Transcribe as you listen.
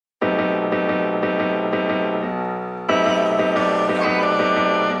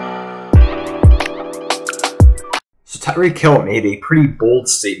Tyreek Hill made a pretty bold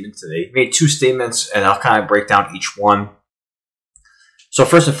statement today. He made two statements, and I'll kind of break down each one. So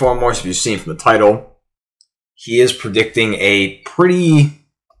first and foremost, if you've seen from the title, he is predicting a pretty,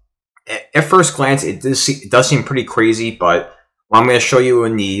 at first glance, it does seem pretty crazy, but what I'm going to show you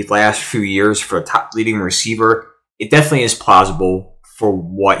in the last few years for a top leading receiver, it definitely is plausible for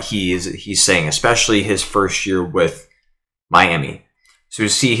what he's saying, especially his first year with Miami. So you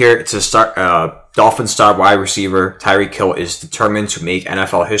see here, it's a Dolphins star wide receiver. Tyreek Hill is determined to make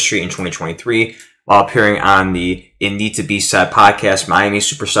NFL history in 2023. While appearing on the It Need to Be Said podcast, Miami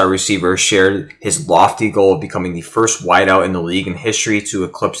superstar receiver shared his lofty goal of becoming the first wideout in the league in history to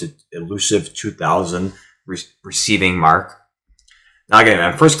eclipse the elusive 2,000 receiving mark. Now again,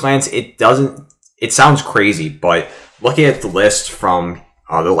 at first glance, it sounds crazy, but looking at the list from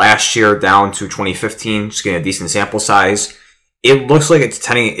the last year down to 2015, just getting a decent sample size, it looks like it's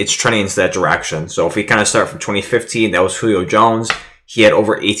trending into that direction. So if we kind of start from 2015, that was Julio Jones. He had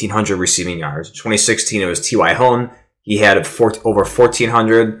over 1,800 receiving yards. 2016, it was T.Y. Hilton. He had over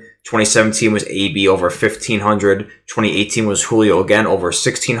 1,400. 2017 was A.B. over 1,500. 2018 was Julio again, over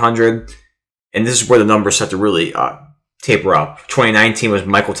 1,600. And this is where the numbers start to really taper up. 2019 was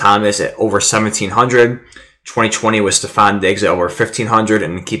Michael Thomas at over 1,700. 2020 was Stephon Diggs at over 1,500.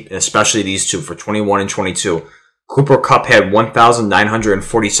 And especially these two for 21 and 22. Cooper Kupp had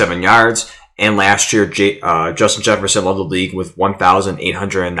 1,947 yards. And last year, Justin Jefferson led the league with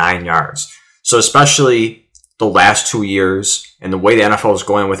 1,809 yards. So especially the last 2 years and the way the NFL is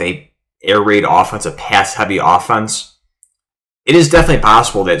going with a air raid offense, a pass-heavy offense, it is definitely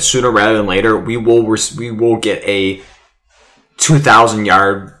possible that sooner rather than later, we will get a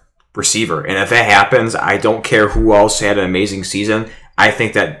 2,000-yard receiver. And if that happens, I don't care who else had an amazing season. I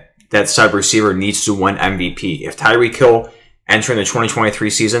think that sub receiver needs to win MVP. If Tyreek Hill entering the 2023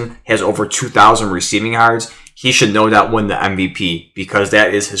 season has over 2,000 receiving yards, he should no doubt win the MVP because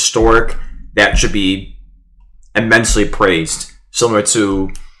that is historic. That should be immensely praised. Similar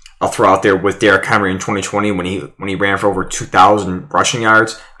to, I'll throw out there with Derrick Henry in 2020 when he ran for over 2,000 rushing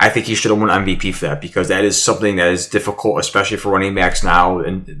yards. I think he should have won MVP for that because that is something that is difficult, especially for running backs now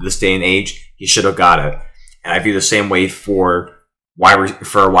in this day and age. He should have got it. And I view the same way for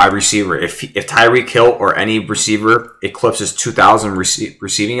a wide receiver. If Tyreek Hill or any receiver eclipses 2,000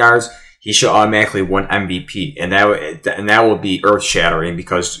 receiving yards, he should automatically win MVP, and that will be earth shattering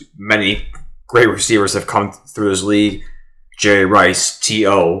because many great receivers have come through this league: Jerry Rice,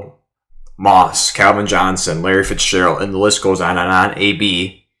 T.O., Moss, Calvin Johnson, Larry Fitzgerald, and the list goes on and on.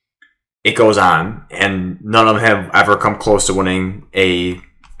 AB, it goes on, and none of them have ever come close to winning a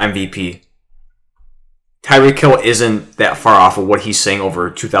MVP. Tyreek Hill isn't that far off of what he's saying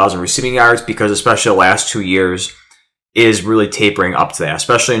over 2,000 receiving yards because especially the last 2 years is really tapering up to that.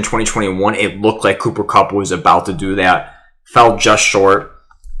 Especially in 2021, it looked like Cooper Kupp was about to do that. Fell just short.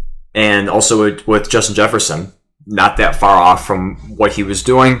 And also with Justin Jefferson, not that far off from what he was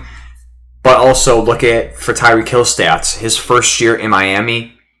doing. But also look at, for Tyreek Hill's stats, his first year in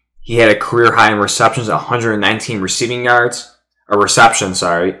Miami, he had a career high in receptions, 119 receiving yards.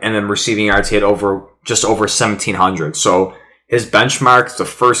 And then receiving yards he had just over 1,700. So his benchmark, the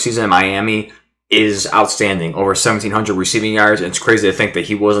first season in Miami, is outstanding. Over 1,700 receiving yards. And it's crazy to think that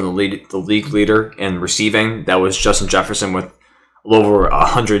he wasn't the league leader in receiving. That was Justin Jefferson with a little over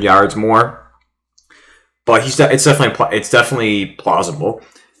 100 yards more. But it's definitely plausible.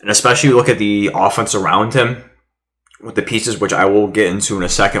 And especially you look at the offense around him with the pieces, which I will get into in a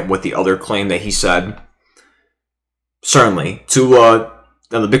second with the other claim that he said. Certainly.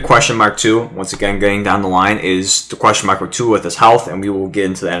 Now the big question mark too, once again getting down the line, is the question mark with Tua with his health, and we will get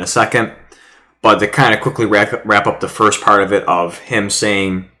into that in a second. But to kind of quickly wrap up the first part of it, of him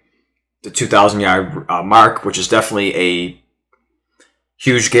saying the 2,000-yard mark, which is definitely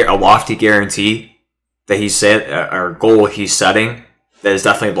a lofty guarantee that he set, or goal he's setting, that is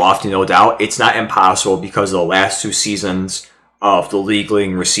definitely lofty, no doubt. It's not impossible because of the last 2 seasons of the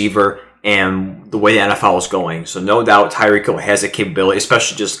league-leading receiver and the way the NFL is going. So no doubt Tyreek Hill has the capability,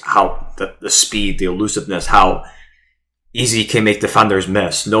 especially just how the speed, the elusiveness, how easy he can make defenders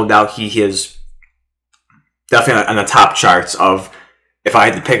miss. No doubt he is definitely on the top charts of, if I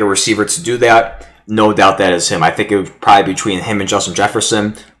had to pick a receiver to do that, no doubt that is him. I think it would probably be between him and Justin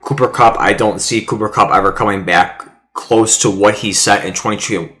Jefferson. Cooper Kupp, I don't see Cooper Kupp ever coming back close to what he set in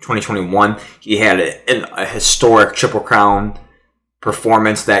 2021. He had a historic Triple Crown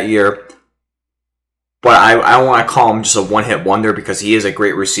performance that year. But I don't want to call him just a one-hit wonder because he is a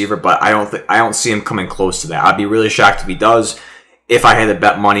great receiver, but I don't see him coming close to that. I'd be really shocked if he does. If I had to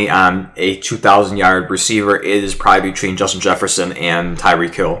bet money on a 2,000-yard receiver, it is probably between Justin Jefferson and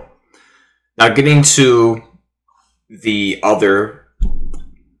Tyreek Hill. Now getting to the other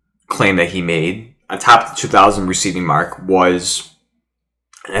claim that he made on top of the 2,000 receiving mark was,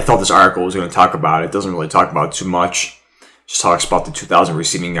 and I thought this article was going to talk about it. It doesn't really talk about it too much. Just talks about the 2,000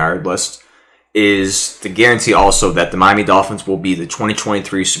 receiving yard list. Is the guarantee also that the Miami Dolphins will be the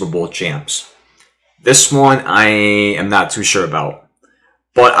 2023 Super Bowl champs. This one I am not too sure about,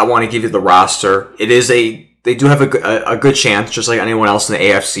 but I want to give you the roster. They do have a good chance, just like anyone else in the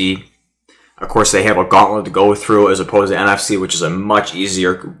AFC. Of course, they have a gauntlet to go through as opposed to NFC, which is a much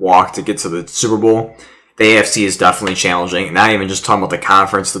easier walk to get to the Super Bowl. The AFC is definitely challenging. Not even just talking about the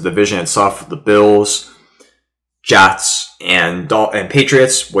conference, the division itself, the Bills, Jets, and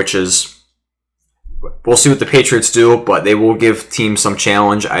Patriots, which is, we'll see what the Patriots do, but they will give teams some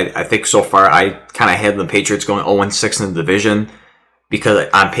challenge. I think so far I kind of had the Patriots going 0-6 in the division because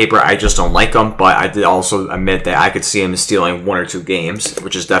on paper I just don't like them, but I did also admit that I could see them stealing 1 or 2 games,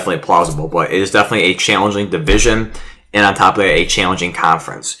 which is definitely plausible, but it is definitely a challenging division, and on top of that, a challenging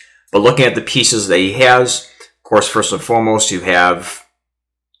conference. But looking at the pieces that he has, of course, first and foremost, you have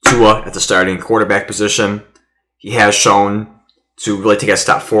Tua at the starting quarterback position. He has shown to really take a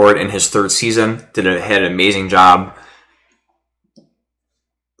step forward in his 3rd season. Had an amazing job.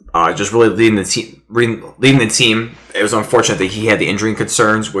 Just really leading the team. It was unfortunate that he had the injury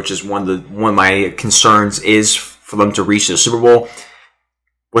concerns, which is one of my concerns is for them to reach the Super Bowl.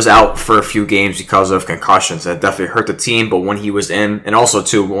 Was out for a few games because of concussions. That definitely hurt the team. But when he was in, and also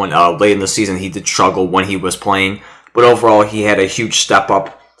too, when late in the season, he did struggle when he was playing. But overall, he had a huge step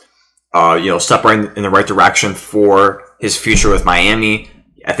up. Step right in the right direction for his future with Miami.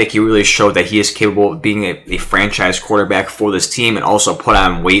 I think he really showed that he is capable of being a franchise quarterback for this team, and also put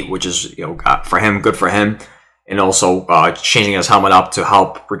on weight, which is for him, good for him, and also changing his helmet up to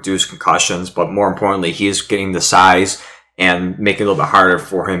help reduce concussions. But more importantly, he is getting the size and making it a little bit harder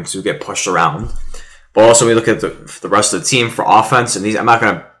for him to get pushed around. But also, we look at the rest of the team for offense, and these I'm not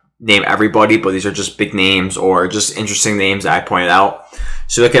going to name everybody, but these are just big names or just interesting names that I pointed out.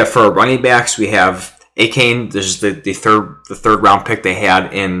 So look at for running backs, we have Akane. This is the third round pick they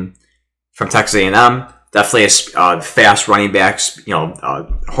had from Texas A&M. Definitely a fast running backs,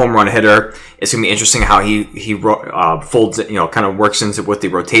 home run hitter. It's gonna be interesting how he folds, kind of works into with the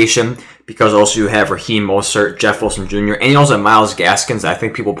rotation, because also you have Raheem Mostert, Jeff Wilson Jr., and you also have Myles Gaskins. I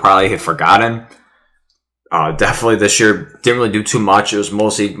think people probably have forgotten. Definitely this year didn't really do too much. It was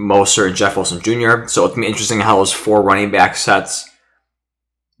mostly Mostert and Jeff Wilson Jr. So it's gonna be interesting how those 4 running back sets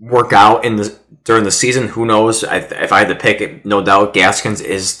work out during the season. Who knows? If I had to pick it, no doubt Gaskins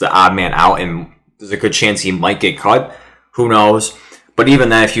is the odd man out, and there's a good chance he might get cut. Who knows? But even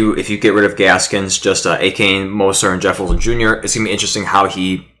then, if you get rid of Gaskins, just Akane, Mostert, and Jeff Wilson Jr., it's gonna be interesting how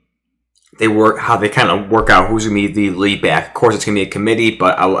they kind of work out who's gonna be the lead back. Of course, it's gonna be a committee,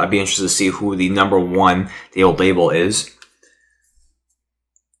 but I'd be interested to see who the number 1 the old label is.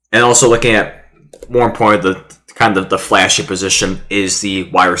 And also looking at, more important, the flashy position is the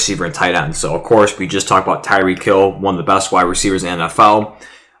wide receiver and tight end. So, of course, we just talked about Tyreek Hill, one of the best wide receivers in the NFL.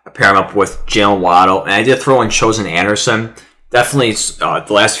 I pair him up with Jalen Waddle, and I did throw in Chosen Anderson. Definitely, the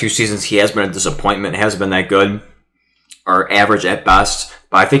last few seasons, he has been a disappointment. It hasn't been that good, or average at best.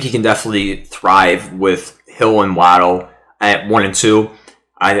 But I think he can definitely thrive with Hill and Waddle at 1 and 2.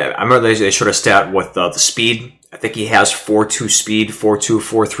 I remember they showed a stat with the speed. I think he has 4.2 speed, 4.2,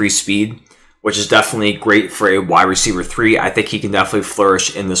 4.3 speed, which is definitely great for a wide receiver 3. I think he can definitely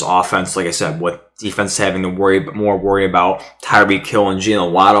flourish in this offense. Like I said, with defense having to worry about Tyreek Hill and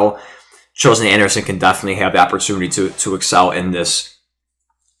Jalen Waddle, Chosen Anderson can definitely have the opportunity to excel in this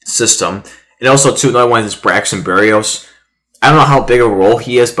system. And also, too, another one is Braxton Berrios. I don't know how big of a role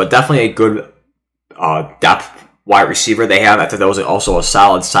he is, but definitely a good depth wide receiver they have. I think that was also a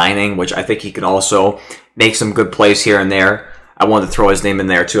solid signing, which I think he can also make some good plays here and there. I wanted to throw his name in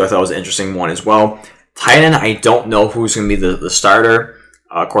there too. I thought it was an interesting one as well. Tight end, I don't know who's going to be the starter.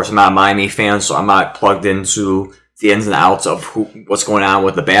 Of course, I'm not a Miami fan, so I'm not plugged into the ins and outs of what's going on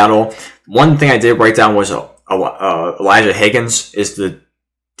with the battle. One thing I did write down was Elijah Higgins is the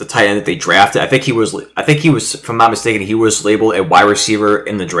tight end that they drafted. I think he was, if I'm not mistaken, he was labeled a wide receiver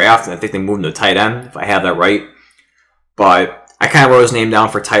in the draft, and I think they moved him to tight end, if I have that right. But I kind of wrote his name down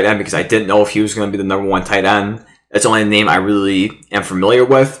for tight end because I didn't know if he was going to be the number 1 tight end. That's the only name I really am familiar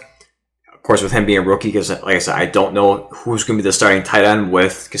with. Of course, with him being a rookie, because like I said, I don't know who's going to be the starting tight end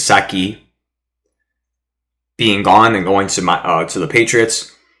with Gesicki being gone and going to the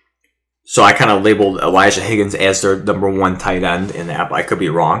Patriots. So I kind of labeled Elijah Higgins as their number 1 tight end in that, but I could be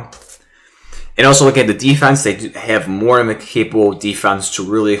wrong. And also looking at the defense, they have more of a capable defense to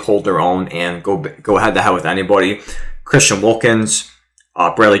really hold their own and go head to head with anybody. Christian Wilkins,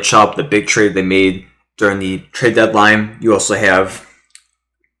 Bradley Chubb, the big trade they made, during the trade deadline. You also have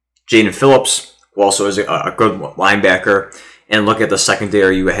Jaden Phillips, who also is a good linebacker. And look at the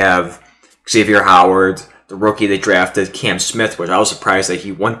secondary, you have Xavier Howard, the rookie they drafted, Cam Smith, which I was surprised that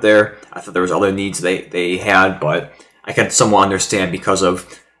he went there. I thought there was other needs they had, but I can somewhat understand because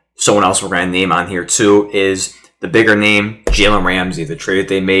of someone else we're going to name on here too, is the bigger name, Jalen Ramsey, the trade that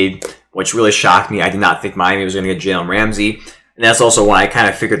they made, which really shocked me. I did not think Miami was going to get Jalen Ramsey. And that's also why I kind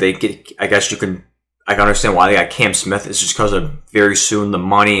of figured they'd get, I can understand why they got Cam Smith. It's just because of very soon the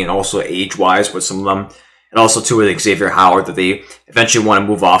money and also age-wise with some of them. And also too with Xavier Howard, that they eventually want to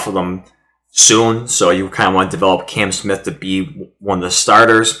move off of them soon. So you kind of want to develop Cam Smith to be one of the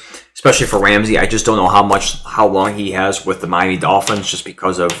starters, especially for Ramsey. I just don't know how long he has with the Miami Dolphins, just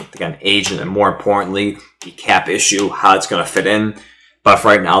because of, again, age and more importantly, the cap issue, how it's going to fit in. But for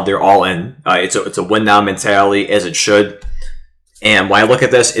right now, they're all in. It's a win now mentality, as it should. And when I look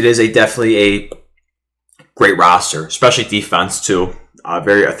at this, it is definitely a great roster, especially defense too.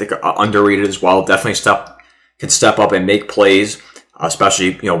 Very, I think, underrated as well. Definitely can step up and make plays.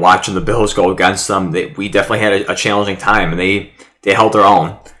 Especially, watching the Bills go against them, we definitely had a challenging time, and they held their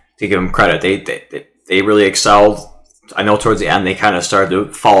own. To give them credit, they really excelled. I know towards the end they kind of started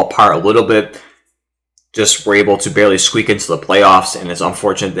to fall apart a little bit. Just were able to barely squeak into the playoffs, and it's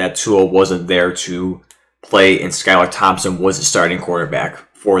unfortunate that Tua wasn't there to play, and Skylar Thompson was the starting quarterback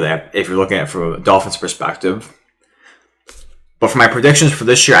for that, if you're looking at it from a Dolphins perspective. But for my predictions for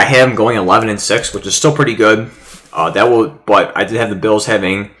this year, I have them going 11-6, which is still pretty good. But I did have the Bills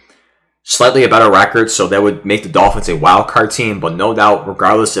having slightly a better record, so that would make the Dolphins a wild card team. But no doubt,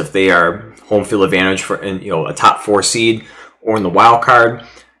 regardless if they are home field advantage for a top 4 seed or in the wild card,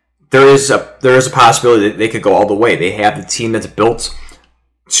 there is a possibility that they could go all the way. They have the team that's built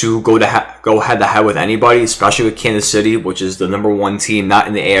to go head to head with anybody, especially with Kansas City, which is the #1 team, not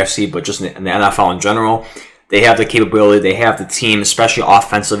in the AFC, but just in the NFL in general. They have the capability, they have the team, especially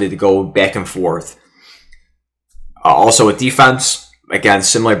offensively, to go back and forth. Also with defense, again,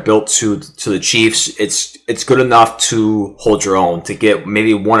 similar built to the Chiefs, it's good enough to hold your own, to get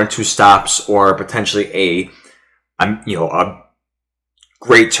maybe 1 or 2 stops, or potentially a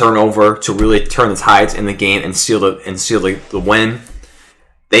great turnover to really turn the tides in the game and seal the win.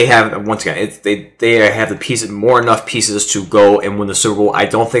 They have, once again, they have the pieces, enough pieces to go and win the Super Bowl. I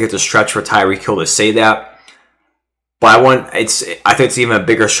don't think it's a stretch for Tyreek Hill to say that. But I think it's even a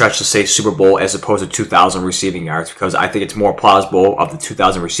bigger stretch to say Super Bowl as opposed to 2,000 receiving yards, because I think it's more plausible of the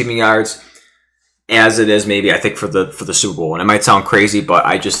 2,000 receiving yards as it is maybe, I think, for the Super Bowl. And it might sound crazy, but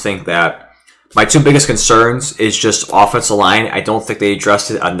I just think that my 2 biggest concerns is just offensive line. I don't think they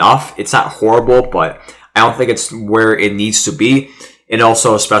addressed it enough. It's not horrible, but I don't think it's where it needs to be. And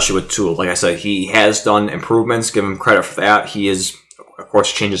also, especially with Tua, like I said, he has done improvements. Give him credit for that. He is, of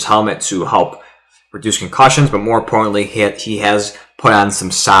course, changed his helmet to help reduce concussions, but more importantly, he has put on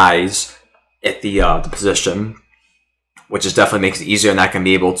some size at the position, which is definitely makes it easier, and that can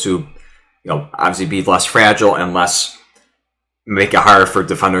be able to, obviously be less fragile and make it harder for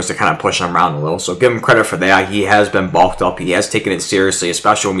defenders to kind of push him around a little. So give him credit for that. He has been bulked up. He has taken it seriously,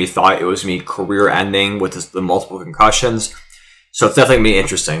 especially when we thought it was going to be career-ending with the multiple concussions. So it's definitely going to be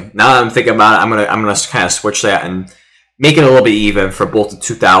interesting. Now that I'm thinking about it, I'm gonna kind of switch that and make it a little bit even for both the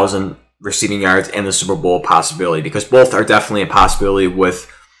 2,000 receiving yards and the Super Bowl possibility, because both are definitely a possibility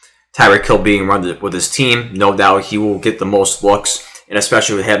with Tyreek Hill being run with his team. No doubt he will get the most looks, and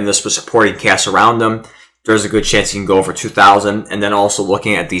especially with having this supporting cast around him, there's a good chance he can go for 2,000. And then also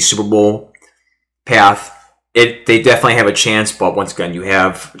looking at the Super Bowl path, they definitely have a chance, but once again, you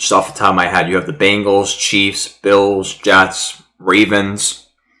have, just off the top of my head, you have the Bengals, Chiefs, Bills, Jets, Ravens,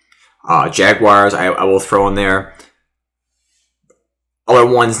 Jaguars, I will throw in there. Other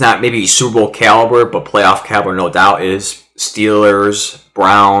ones, not maybe Super Bowl caliber, but playoff caliber, no doubt, is Steelers,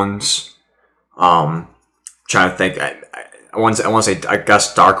 Browns. Trying to think. I want to say, I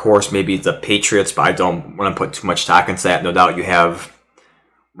guess, dark horse, maybe the Patriots, but I don't want to put too much stock into that. No doubt you have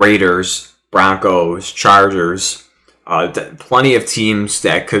Raiders, Broncos, Chargers. Plenty of teams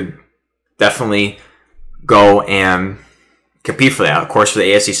that could definitely go and compete for that. Of course, for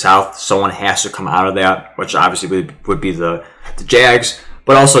the AFC South, someone has to come out of that, which obviously would be the Jags.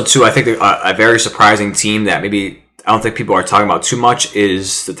 But also, too, I think a very surprising team that maybe I don't think people are talking about too much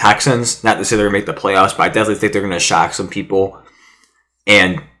is the Texans. Not to say they're going to make the playoffs, but I definitely think they're going to shock some people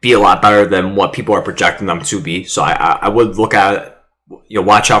and be a lot better than what people are projecting them to be. So I would look at it,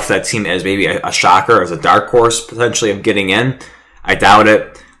 watch out for that team as maybe a shocker, as a dark horse potentially of getting in. I doubt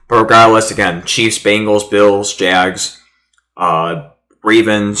it. But regardless, again, Chiefs, Bengals, Bills, Jags,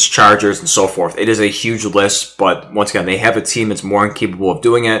 Ravens, Chargers, and so forth. It is a huge list, but once again, they have a team that's more than capable of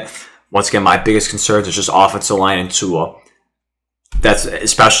doing it. Once again, my biggest concerns is just offensive line and Tua. That's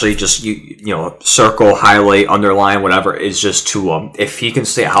especially just, you know, circle, highlight, underline, whatever, is just Tua. If he can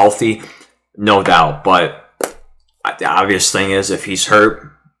stay healthy, no doubt. But the obvious thing is, if he's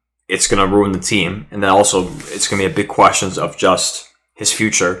hurt, it's going to ruin the team. And then also, it's going to be a big question of just his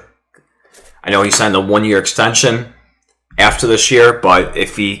future. I know he signed a 1-year extension after this year, but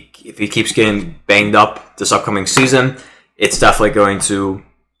if he keeps getting banged up this upcoming season, it's definitely going to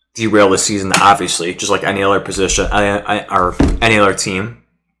derail the season, obviously, just like any other position or any other team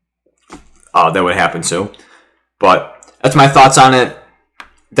that would happen to. But that's my thoughts on it.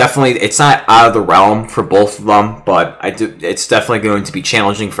 Definitely, it's not out of the realm for both of them, but it's definitely going to be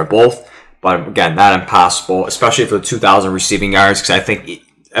challenging for both. But again, not impossible, especially for the 2,000 receiving yards, because I think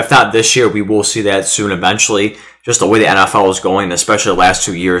if not this year, we will see that soon eventually. Just the way the NFL is going, especially the last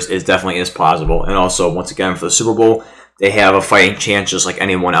 2 years, it definitely is plausible. And also, once again, for the Super Bowl, they have a fighting chance just like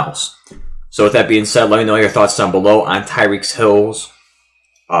anyone else. So with that being said, let me know your thoughts down below on Tyreek Hill's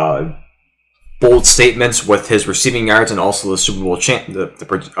bold statements with his receiving yards and also the Super Bowl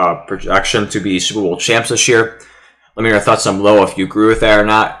projection to be Super Bowl champs this year. Let me know your thoughts down below if you agree with that or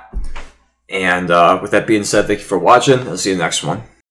not. And with that being said, thank you for watching. I'll see you in the next one.